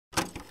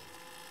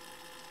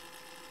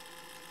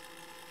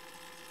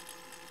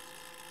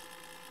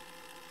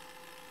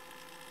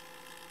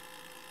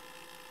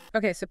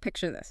Okay, so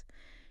picture this.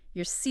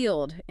 You're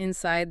sealed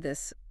inside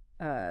this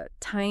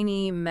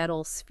tiny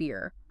metal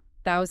sphere,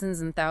 thousands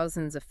and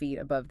thousands of feet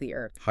above the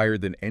Earth. Higher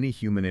than any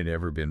human had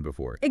ever been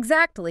before.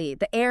 Exactly.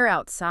 The air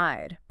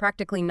outside,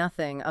 practically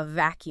nothing, a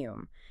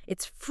vacuum.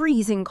 It's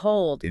freezing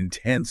cold.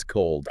 Intense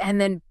cold. And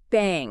then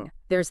bang,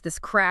 there's this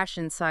crash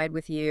inside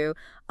with you.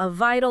 A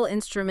vital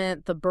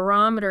instrument, the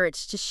barometer,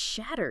 it's just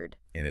shattered.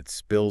 And it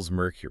spills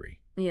mercury.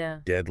 Yeah.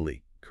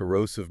 Deadly,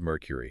 corrosive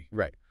mercury.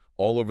 Right.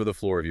 All over the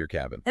floor of your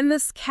cabin. And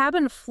this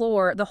cabin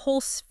floor, the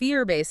whole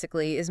sphere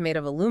basically, is made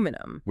of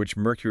aluminum. Which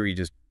mercury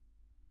just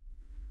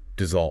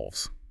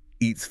dissolves,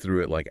 eats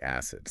through it like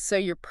acid. So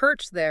you're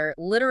perched there,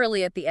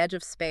 literally at the edge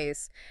of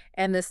space,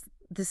 and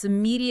this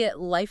immediate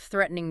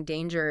life-threatening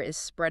danger is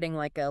spreading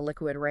like a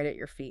liquid right at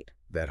your feet.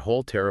 That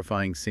whole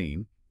terrifying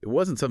scene, it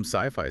wasn't some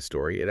sci-fi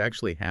story, it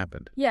actually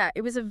happened. Yeah,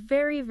 it was a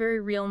very, very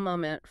real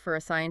moment for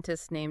a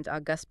scientist named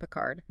Auguste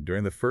Piccard.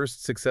 During the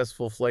first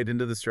successful flight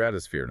into the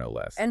stratosphere, no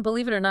less. And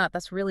believe it or not,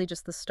 that's really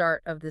just the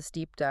start of this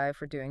deep dive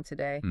we're doing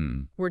today.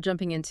 We're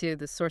jumping into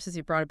the sources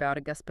you brought about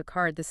Auguste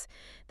Piccard,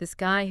 this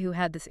guy who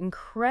had this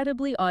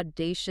incredibly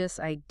audacious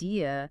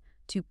idea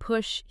to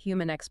push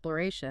human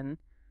exploration,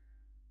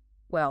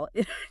 well,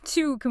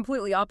 two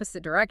completely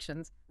opposite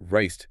directions.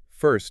 Raced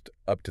first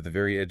up to the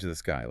very edge of the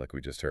sky, like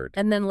we just heard.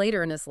 And then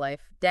later in his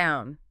life,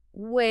 down,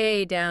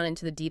 way down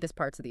into the deepest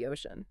parts of the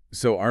ocean.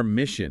 So our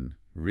mission,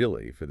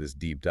 really, for this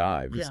deep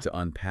dive is to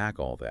unpack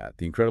all that.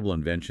 The incredible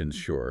inventions,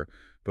 sure,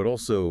 but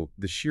also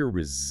the sheer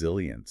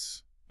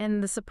resilience.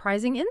 And the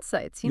surprising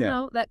insights, you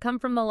know, that come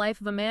from the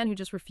life of a man who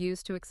just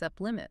refused to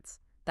accept limits.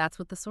 That's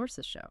what the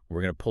sources show.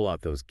 We're going to pull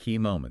out those key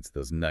moments,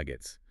 those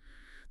nuggets,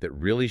 that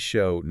really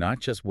show not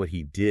just what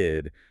he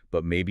did,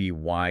 but maybe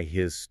why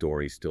his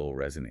story still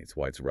resonates,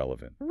 why it's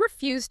relevant.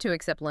 Refused to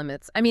accept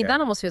limits. I mean, that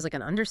almost feels like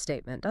an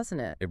understatement, doesn't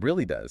it? It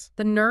really does.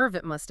 The nerve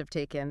it must have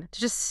taken to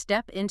just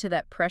step into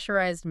that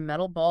pressurized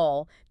metal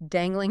ball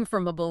dangling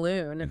from a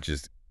balloon. And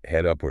just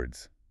head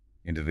upwards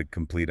into the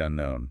complete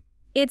unknown.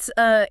 It's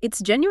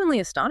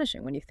genuinely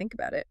astonishing when you think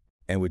about it.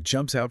 And what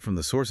jumps out from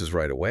the sources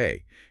right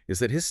away is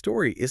that his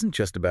story isn't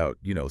just about,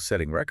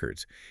 setting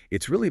records.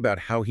 It's really about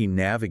how he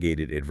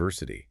navigated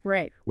adversity.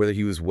 Right. Whether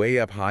he was way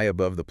up high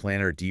above the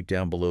planet or deep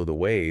down below the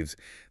waves,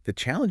 the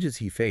challenges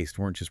he faced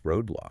weren't just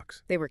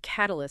roadblocks. They were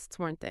catalysts,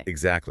 weren't they?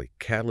 Exactly.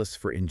 Catalysts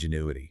for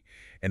ingenuity.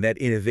 And that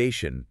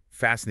innovation,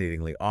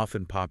 fascinatingly,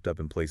 often popped up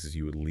in places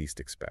you would least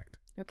expect.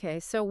 Okay,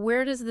 so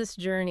where does this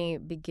journey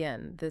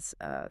begin, this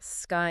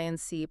sky and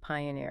sea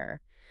pioneer?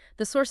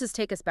 The sources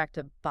take us back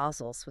to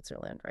Basel,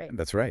 Switzerland, right?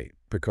 That's right.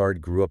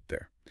 Piccard grew up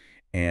there.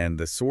 And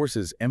the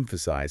sources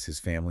emphasize his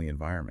family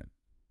environment.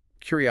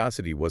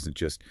 Curiosity wasn't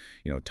just,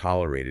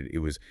 tolerated. It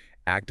was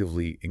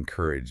actively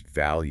encouraged,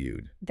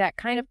 valued. That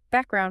kind of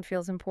background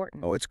feels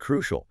important. Oh, it's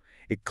crucial.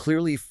 It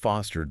clearly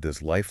fostered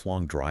this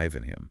lifelong drive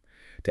in him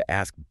to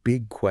ask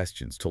big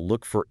questions, to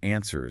look for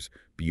answers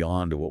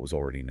beyond what was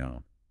already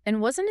known. And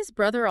wasn't his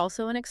brother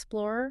also an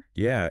explorer?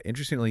 Yeah,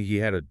 interestingly, he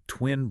had a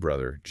twin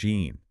brother,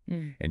 Gene.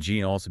 And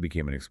Gene also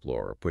became an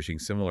explorer, pushing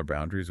similar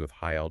boundaries with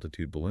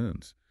high-altitude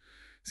balloons.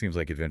 Seems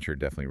like adventure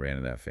definitely ran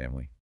in that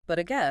family. But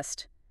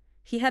Auguste,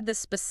 he had this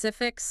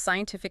specific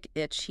scientific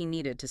itch he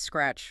needed to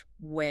scratch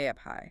way up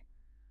high.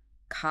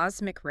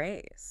 Cosmic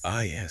rays.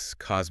 Ah, yes,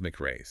 cosmic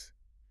rays.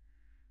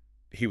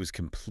 He was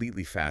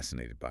completely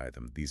fascinated by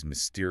them, these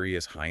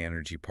mysterious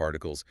high-energy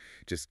particles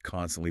just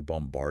constantly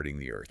bombarding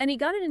the Earth. And he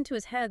got it into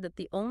his head that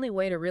the only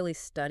way to really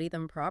study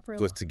them properly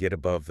was to get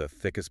above the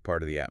thickest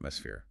part of the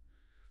atmosphere,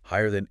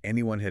 higher than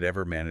anyone had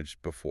ever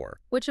managed before.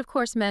 Which, of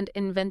course, meant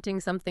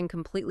inventing something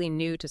completely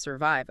new to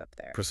survive up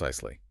there.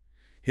 Precisely.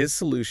 His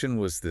solution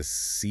was this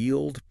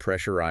sealed,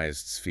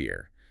 pressurized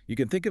sphere. You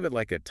can think of it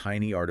like a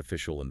tiny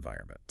artificial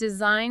environment.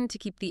 Designed to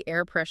keep the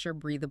air pressure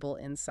breathable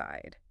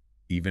inside.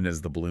 Even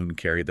as the balloon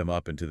carried them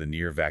up into the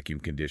near-vacuum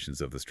conditions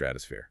of the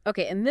stratosphere.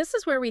 Okay, and this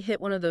is where we hit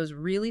one of those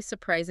really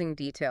surprising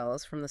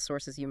details from the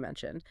sources you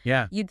mentioned.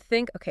 Yeah. You'd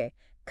think, okay,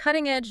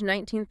 cutting-edge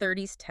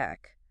 1930s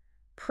tech,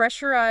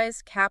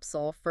 pressurized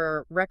capsule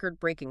for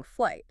record-breaking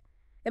flight.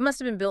 It must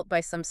have been built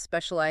by some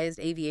specialized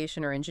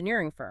aviation or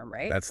engineering firm,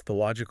 right? That's the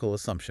logical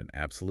assumption,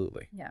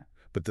 absolutely. Yeah.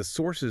 But the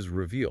sources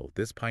reveal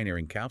this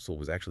pioneering capsule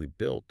was actually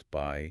built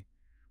by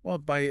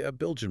a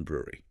Belgian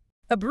brewery.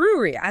 A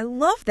brewery. I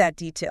love that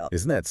detail.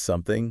 Isn't that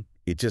something?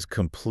 It just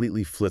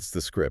completely flips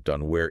the script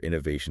on where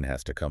innovation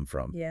has to come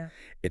from. Yeah.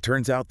 It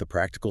turns out the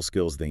practical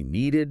skills they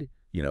needed,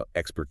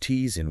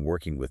 expertise in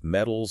working with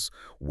metals,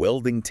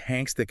 welding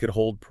tanks that could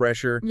hold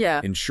pressure,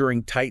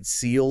 ensuring tight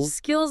seals.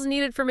 Skills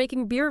needed for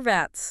making beer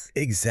vats.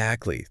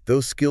 Exactly.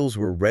 Those skills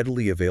were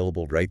readily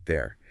available right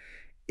there.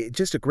 It's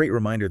just a great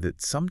reminder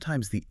that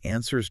sometimes the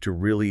answers to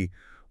really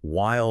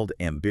wild,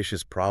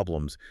 ambitious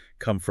problems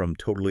come from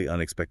totally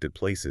unexpected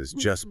places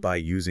just by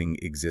using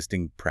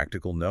existing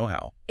practical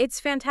know-how. It's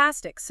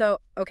fantastic. So,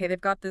 okay,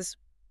 they've got this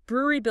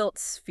brewery-built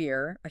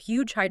sphere, a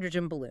huge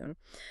hydrogen balloon.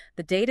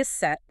 The date is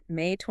set,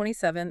 May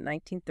 27,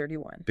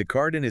 1931.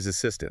 Piccard and his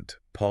assistant,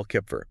 Paul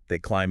Kipfer, they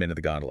climb into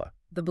the gondola.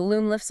 The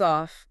balloon lifts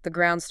off, the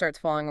ground starts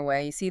falling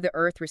away, you see the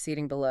Earth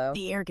receding below.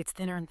 The air gets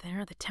thinner and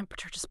thinner, the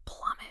temperature just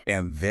plummets.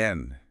 And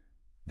then,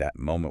 that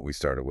moment we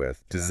started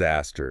with,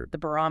 disaster. The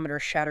barometer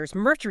shatters,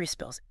 mercury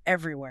spills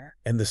everywhere.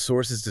 And the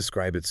sources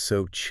describe it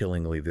so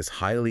chillingly, this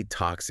highly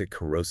toxic,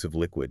 corrosive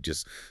liquid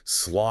just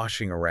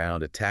sloshing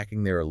around,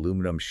 attacking their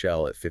aluminum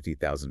shell at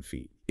 50,000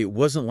 feet. It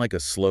wasn't like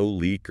a slow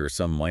leak or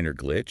some minor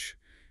glitch.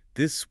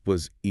 This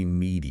was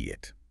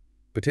immediate,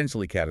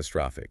 potentially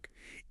catastrophic,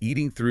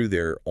 eating through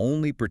their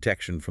only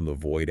protection from the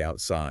void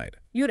outside.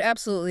 You'd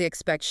absolutely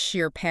expect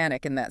sheer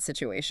panic in that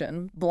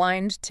situation.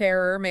 Blind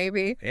terror,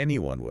 maybe.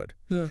 Anyone would.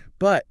 Yeah.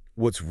 But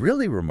what's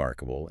really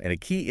remarkable, and a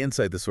key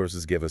insight the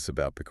sources give us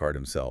about Piccard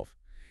himself,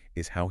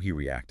 is how he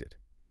reacted.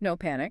 No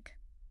panic.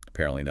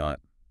 Apparently not.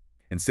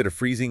 Instead of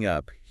freezing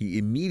up, he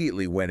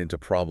immediately went into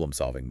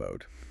problem-solving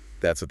mode.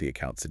 That's what the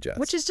account suggests.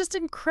 Which is just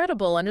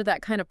incredible under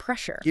that kind of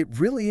pressure. It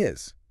really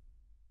is.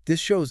 This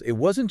shows it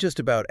wasn't just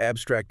about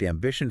abstract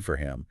ambition for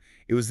him.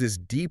 It was this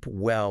deep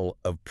well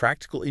of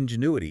practical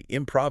ingenuity,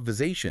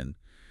 improvisation,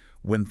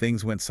 when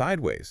things went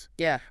sideways.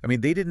 Yeah. I mean,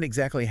 they didn't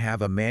exactly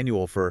have a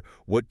manual for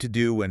what to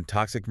do when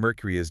toxic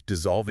mercury is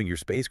dissolving your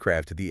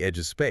spacecraft to the edge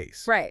of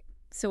space. Right.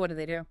 So what do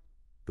they do?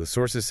 The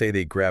sources say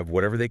they grabbed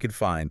whatever they could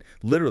find,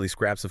 literally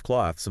scraps of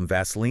cloth, some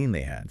Vaseline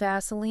they had.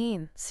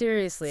 Vaseline.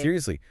 Seriously.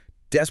 Seriously.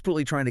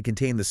 Desperately trying to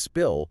contain the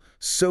spill,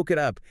 soak it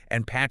up,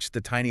 and patch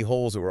the tiny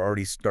holes that were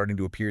already starting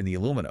to appear in the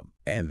aluminum.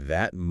 And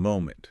that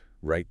moment,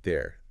 right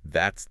there,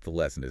 that's the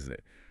lesson, isn't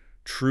it?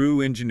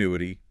 True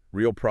ingenuity,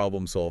 real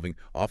problem solving,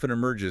 often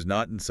emerges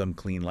not in some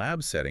clean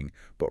lab setting,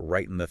 but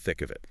right in the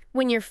thick of it.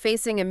 When you're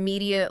facing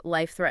immediate,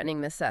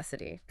 life-threatening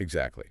necessity.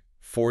 Exactly.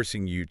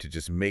 Forcing you to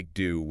just make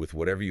do with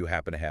whatever you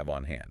happen to have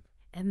on hand.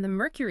 And the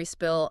mercury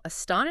spill,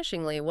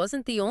 astonishingly,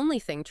 wasn't the only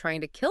thing trying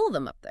to kill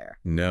them up there.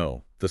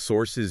 No. The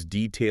sources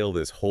detail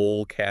this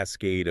whole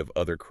cascade of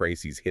other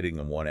crises hitting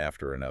them one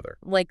after another.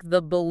 Like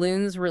the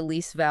balloon's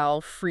release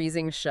valve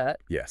freezing shut.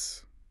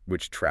 Yes,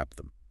 which trapped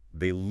them.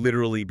 They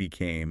literally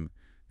became,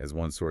 as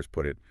one source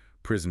put it,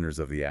 prisoners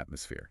of the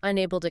atmosphere.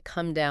 Unable to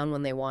come down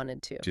when they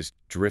wanted to. Just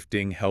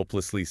drifting,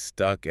 helplessly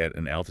stuck at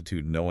an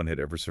altitude no one had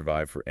ever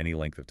survived for any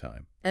length of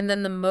time. And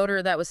then the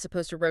motor that was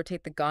supposed to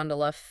rotate the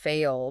gondola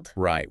failed.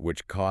 Right,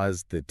 which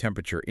caused the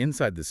temperature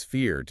inside the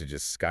sphere to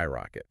just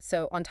skyrocket.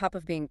 So on top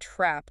of being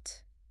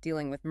trapped,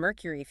 dealing with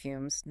mercury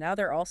fumes, now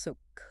they're also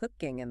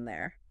cooking in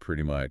there.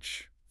 Pretty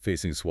much.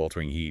 Facing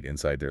sweltering heat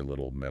inside their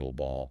little metal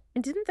ball.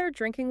 And didn't their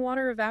drinking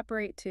water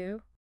evaporate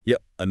too?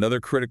 Yep,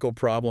 another critical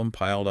problem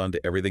piled onto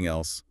everything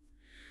else.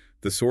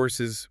 The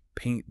sources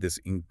paint this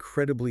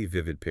incredibly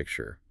vivid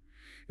picture.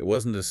 It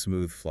wasn't a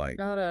smooth flight.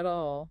 Not at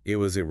all. It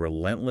was a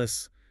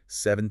relentless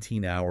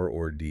 17-hour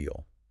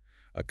ordeal,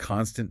 a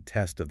constant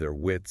test of their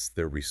wits,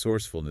 their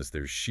resourcefulness,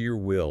 their sheer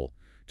will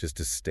just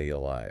to stay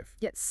alive.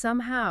 Yet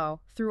somehow,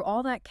 through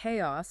all that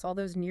chaos, all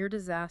those near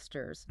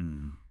disasters,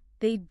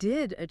 they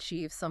did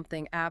achieve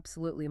something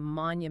absolutely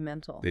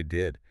monumental. They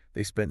did.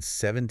 They spent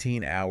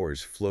 17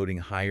 hours floating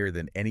higher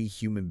than any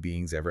human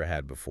beings ever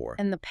had before.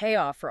 And the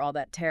payoff for all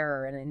that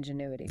terror and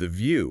ingenuity. The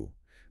view.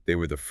 They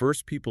were the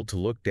first people to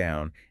look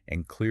down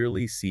and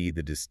clearly see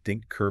the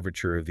distinct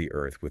curvature of the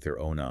Earth with their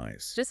own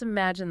eyes. Just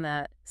imagine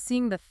that,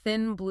 seeing the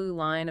thin blue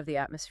line of the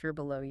atmosphere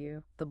below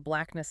you, the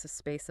blackness of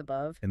space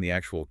above. And the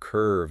actual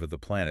curve of the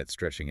planet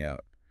stretching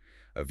out.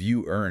 A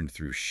view earned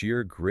through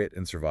sheer grit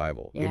and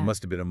survival. Yeah. It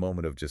must have been a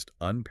moment of just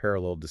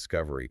unparalleled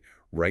discovery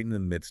right in the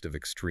midst of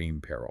extreme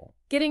peril.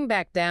 Getting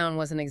back down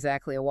wasn't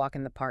exactly a walk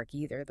in the park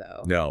either,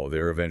 though. No,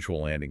 their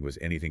eventual landing was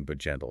anything but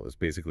gentle. It was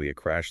basically a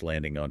crash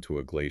landing onto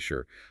a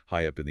glacier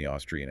high up in the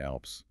Austrian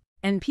Alps.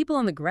 And people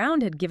on the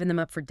ground had given them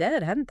up for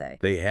dead, hadn't they?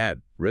 They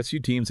had. Rescue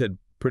teams had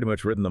pretty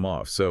much written them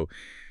off. So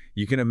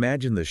you can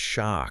imagine the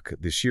shock,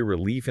 the sheer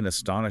relief and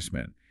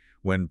astonishment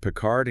when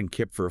Piccard and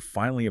Kipfer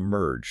finally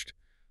emerged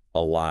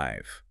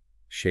alive,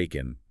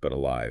 shaken but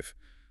alive,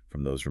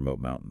 from those remote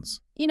mountains.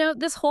 You know,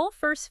 this whole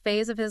first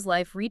phase of his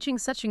life, reaching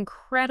such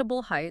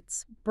incredible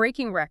heights,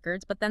 breaking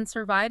records, but then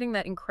surviving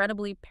that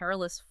incredibly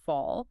perilous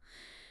fall,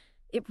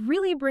 it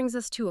really brings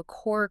us to a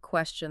core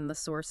question the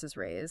sources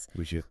raise.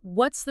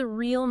 What's the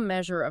real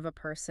measure of a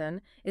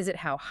person? Is it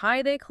how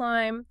high they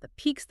climb, the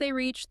peaks they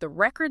reach, the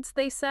records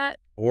they set?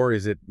 Or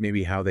is it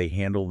maybe how they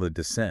handle the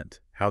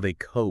descent, how they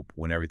cope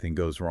when everything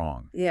goes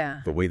wrong?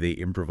 Yeah. The way they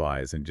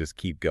improvise and just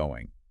keep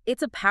going.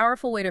 It's a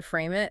powerful way to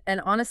frame it, and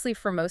honestly,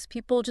 for most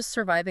people, just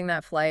surviving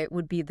that flight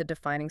would be the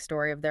defining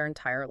story of their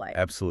entire life.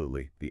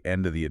 Absolutely. The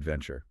end of the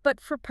adventure. But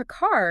for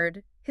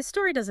Piccard, his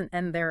story doesn't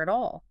end there at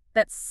all.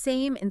 That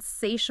same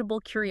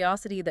insatiable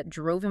curiosity that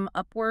drove him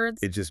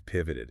upwards... It just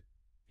pivoted.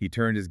 He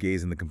turned his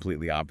gaze in the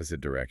completely opposite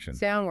direction.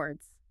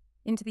 Downwards.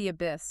 Into the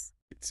abyss.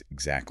 It's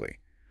exactly.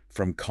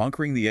 From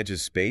conquering the edge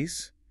of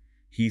space,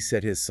 he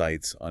set his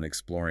sights on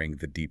exploring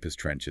the deepest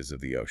trenches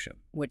of the ocean.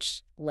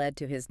 Which led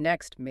to his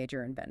next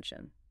major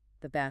invention.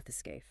 The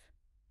bathyscaphe.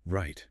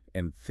 Right.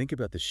 And think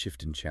about the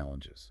shift in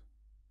challenges.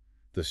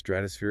 The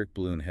stratospheric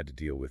balloon had to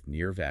deal with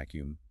near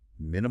vacuum,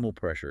 minimal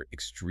pressure,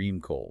 extreme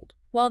cold.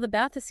 While the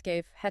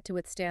bathyscaphe had to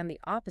withstand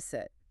the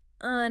opposite,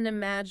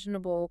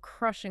 unimaginable,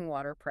 crushing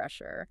water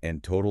pressure.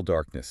 And total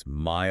darkness,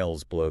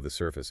 miles below the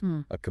surface.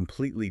 A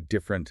completely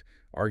different,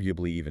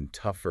 arguably even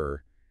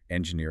tougher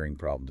engineering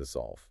problem to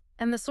solve.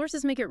 And the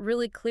sources make it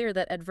really clear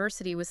that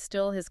adversity was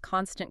still his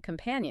constant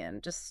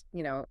companion, just,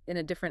 in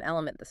a different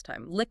element this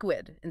time.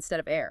 Liquid instead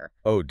of air.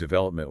 Oh,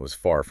 development was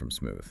far from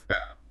smooth.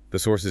 The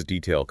sources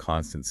detail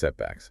constant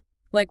setbacks.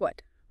 Like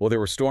what? Well, there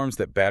were storms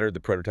that battered the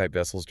prototype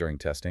vessels during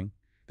testing.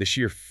 The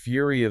sheer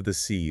fury of the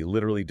sea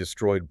literally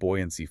destroyed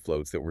buoyancy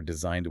floats that were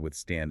designed to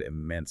withstand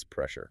immense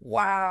pressure.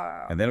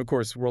 Wow. And then, of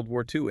course, World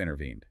War II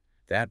intervened.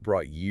 That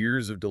brought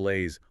years of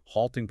delays,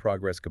 halting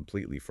progress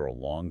completely for a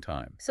long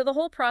time. So the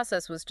whole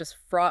process was just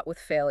fraught with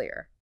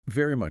failure.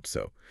 Very much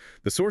so.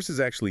 The sources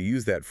actually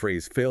use that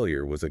phrase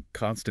failure was a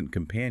constant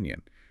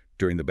companion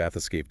during the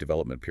bathyscaphe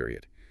development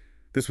period.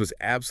 This was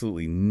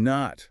absolutely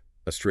not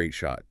a straight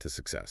shot to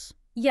success.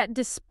 Yet,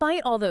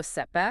 despite all those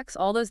setbacks,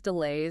 all those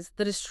delays,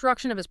 the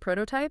destruction of his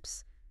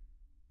prototypes,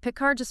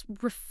 Piccard just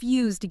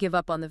refused to give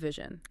up on the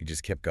vision. He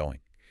just kept going,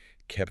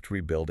 kept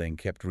rebuilding,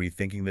 kept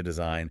rethinking the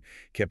design,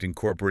 kept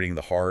incorporating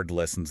the hard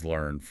lessons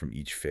learned from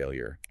each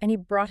failure. And he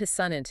brought his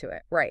son into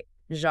it, right,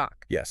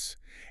 Jacques. Yes,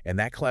 and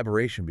that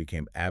collaboration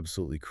became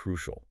absolutely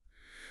crucial.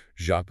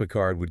 Jacques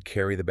Piccard would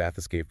carry the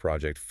bathyscaphe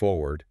project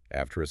forward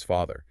after his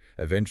father,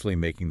 eventually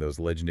making those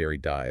legendary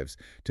dives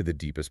to the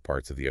deepest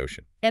parts of the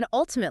ocean. And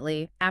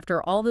ultimately,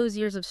 after all those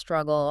years of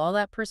struggle, all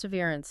that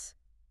perseverance,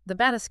 the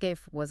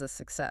bathyscaphe was a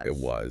success. It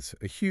was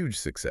a huge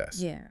success.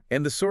 Yeah.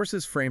 And the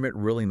sources frame it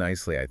really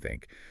nicely, I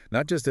think.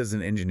 Not just as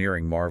an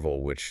engineering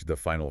marvel, which the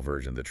final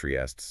version, the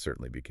Trieste,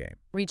 certainly became.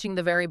 Reaching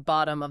the very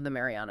bottom of the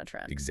Mariana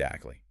Trench.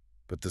 Exactly.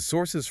 But the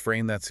sources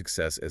frame that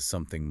success as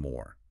something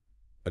more.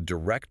 A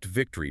direct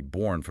victory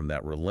born from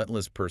that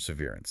relentless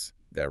perseverance,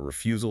 that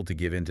refusal to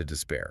give in to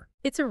despair.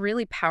 It's a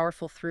really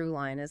powerful through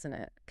line, isn't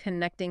it?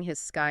 Connecting his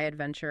sky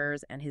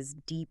adventures and his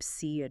deep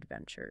sea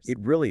adventures. It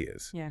really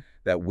is. Yeah.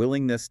 That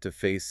willingness to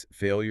face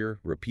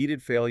failure,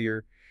 repeated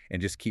failure,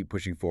 and just keep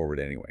pushing forward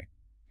anyway.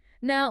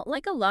 Now,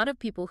 like a lot of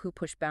people who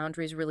push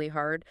boundaries really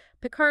hard,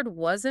 Piccard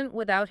wasn't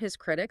without his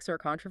critics or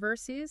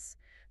controversies.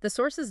 The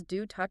sources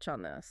do touch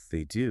on this.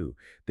 They do.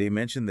 They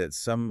mentioned that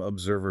some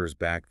observers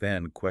back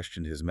then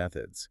questioned his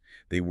methods.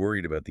 They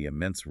worried about the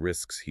immense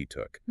risks he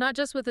took. Not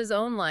just with his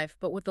own life,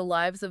 but with the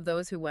lives of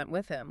those who went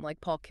with him, like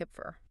Paul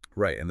Kipfer.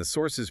 Right, and the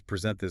sources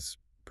present this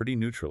pretty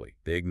neutrally.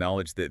 They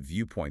acknowledge that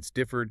viewpoints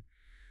differed.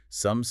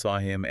 Some saw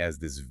him as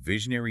this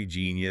visionary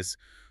genius,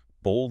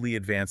 boldly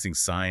advancing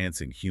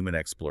science and human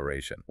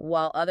exploration.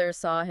 While others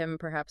saw him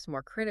perhaps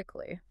more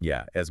critically.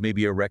 Yeah, as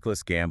maybe a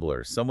reckless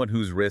gambler, someone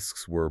whose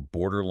risks were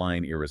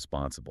borderline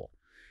irresponsible.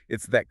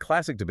 It's that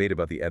classic debate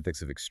about the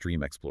ethics of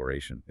extreme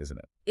exploration, isn't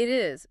it? It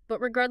is, but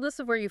regardless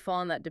of where you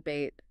fall in that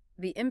debate,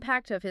 the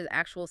impact of his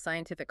actual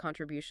scientific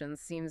contributions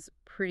seems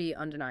pretty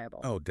undeniable.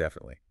 Oh,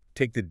 definitely.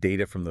 Take the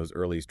data from those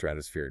early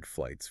stratospheric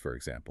flights, for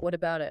example. What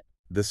about it?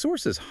 The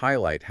sources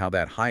highlight how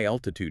that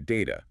high-altitude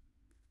data,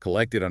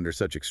 collected under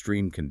such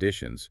extreme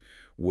conditions,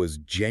 was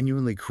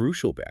genuinely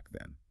crucial back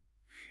then.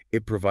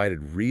 It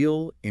provided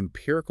real,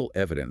 empirical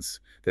evidence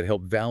that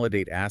helped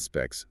validate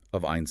aspects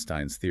of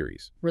Einstein's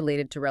theories.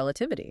 Related to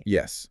relativity.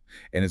 Yes,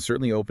 and it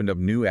certainly opened up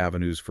new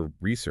avenues for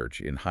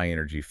research in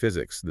high-energy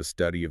physics, the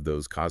study of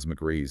those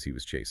cosmic rays he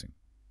was chasing.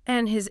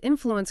 And his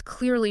influence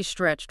clearly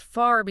stretched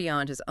far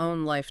beyond his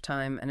own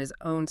lifetime and his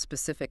own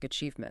specific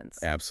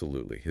achievements.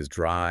 Absolutely. His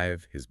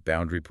drive, his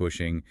boundary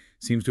pushing,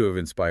 seems to have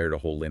inspired a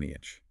whole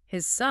lineage.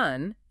 His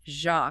son,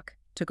 Jacques,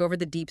 took over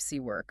the deep-sea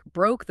work,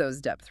 broke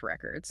those depth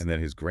records. And then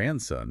his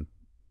grandson,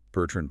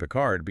 Bertrand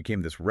Piccard,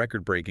 became this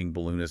record-breaking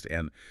balloonist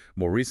and,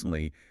 more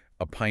recently,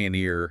 a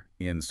pioneer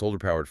in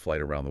solar-powered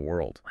flight around the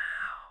world. Wow.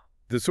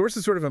 The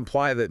sources sort of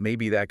imply that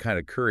maybe that kind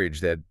of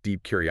courage, that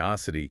deep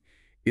curiosity,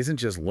 isn't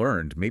just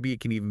learned, maybe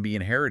it can even be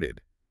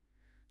inherited.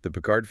 The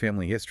Piccard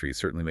family history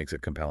certainly makes a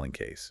compelling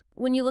case.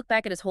 When you look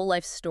back at his whole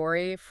life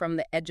story, from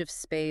the edge of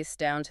space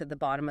down to the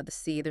bottom of the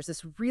sea, there's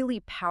this really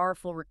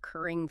powerful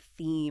recurring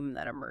theme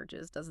that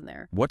emerges, doesn't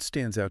there? What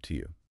stands out to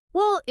you?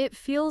 Well, it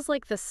feels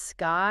like the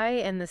sky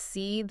and the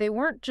sea, they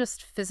weren't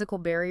just physical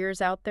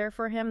barriers out there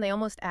for him. They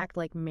almost act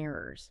like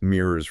mirrors.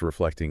 Mirrors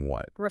reflecting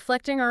what?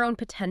 Reflecting our own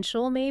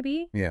potential,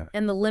 maybe? Yeah.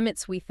 And the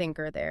limits we think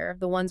are there,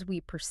 the ones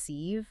we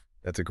perceive.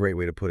 That's a great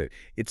way to put it.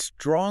 It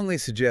strongly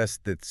suggests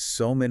that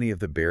so many of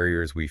the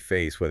barriers we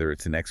face, whether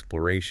it's in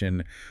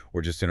exploration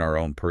or just in our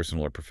own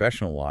personal or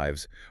professional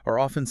lives, are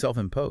often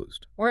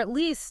self-imposed. Or at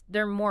least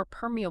they're more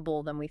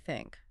permeable than we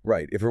think.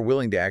 Right. If we're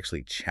willing to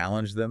actually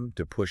challenge them,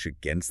 to push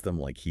against them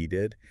like he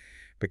did,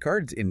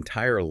 Piccard's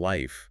entire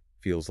life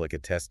feels like a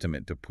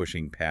testament to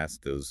pushing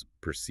past those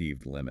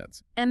perceived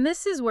limits. And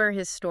this is where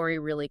his story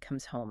really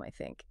comes home, I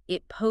think.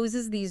 It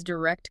poses these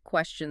direct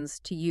questions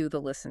to you, the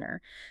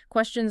listener.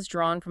 Questions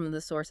drawn from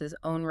the source's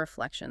own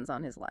reflections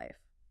on his life.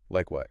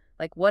 Like what?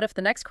 Like, what if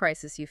the next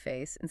crisis you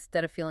face,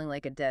 instead of feeling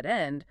like a dead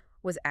end,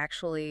 was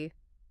actually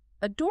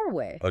a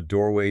doorway? A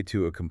doorway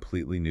to a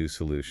completely new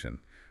solution.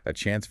 A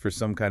chance for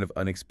some kind of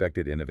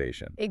unexpected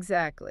innovation.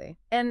 Exactly.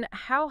 And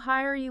how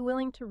high are you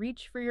willing to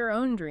reach for your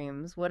own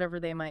dreams, whatever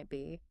they might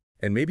be?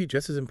 And maybe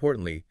just as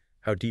importantly,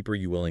 how deep are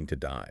you willing to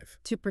dive?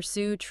 To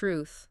pursue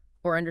truth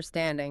or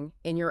understanding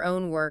in your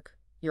own work,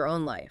 your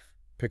own life.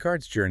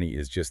 Piccard's journey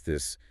is just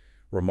this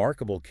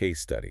remarkable case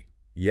study.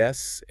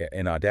 Yes,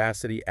 in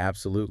audacity,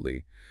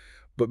 absolutely,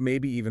 but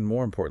maybe even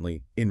more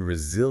importantly, in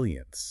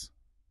resilience.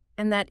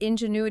 And that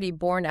ingenuity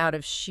born out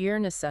of sheer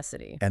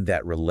necessity. And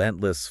that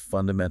relentless,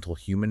 fundamental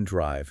human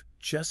drive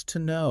just to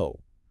know,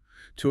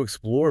 to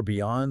explore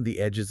beyond the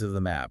edges of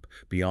the map,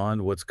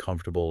 beyond what's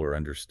comfortable or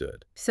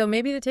understood. So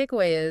maybe the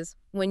takeaway is,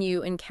 when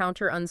you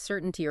encounter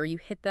uncertainty or you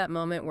hit that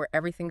moment where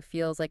everything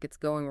feels like it's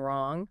going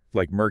wrong.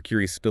 Like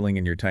mercury spilling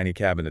in your tiny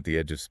cabin at the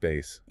edge of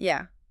space.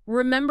 Yeah.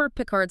 Remember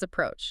Piccard's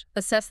approach.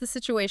 Assess the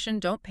situation,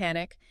 don't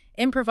panic,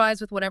 improvise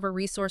with whatever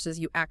resources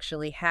you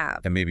actually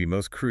have. And maybe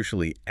most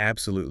crucially,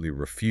 absolutely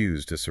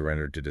refuse to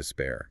surrender to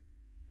despair.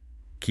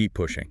 Keep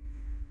pushing.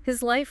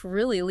 His life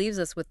really leaves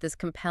us with this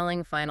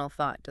compelling final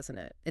thought, doesn't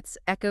it? It's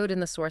echoed in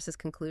the source's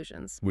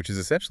conclusions. Which is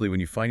essentially when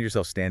you find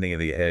yourself standing at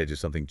the edge of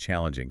something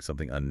challenging,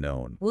 something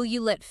unknown. Will you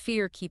let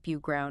fear keep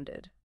you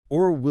grounded?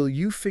 Or will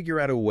you figure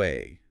out a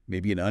way,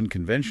 maybe an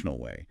unconventional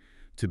way,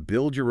 to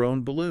build your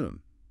own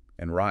balloon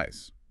and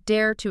rise?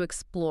 Dare to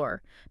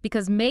explore,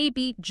 because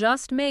maybe,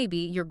 just maybe,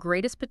 your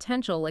greatest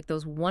potential, like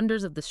those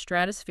wonders of the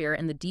stratosphere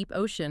and the deep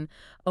ocean,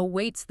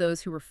 awaits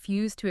those who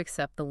refuse to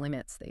accept the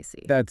limits they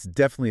see. That's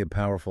definitely a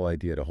powerful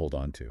idea to hold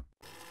on to.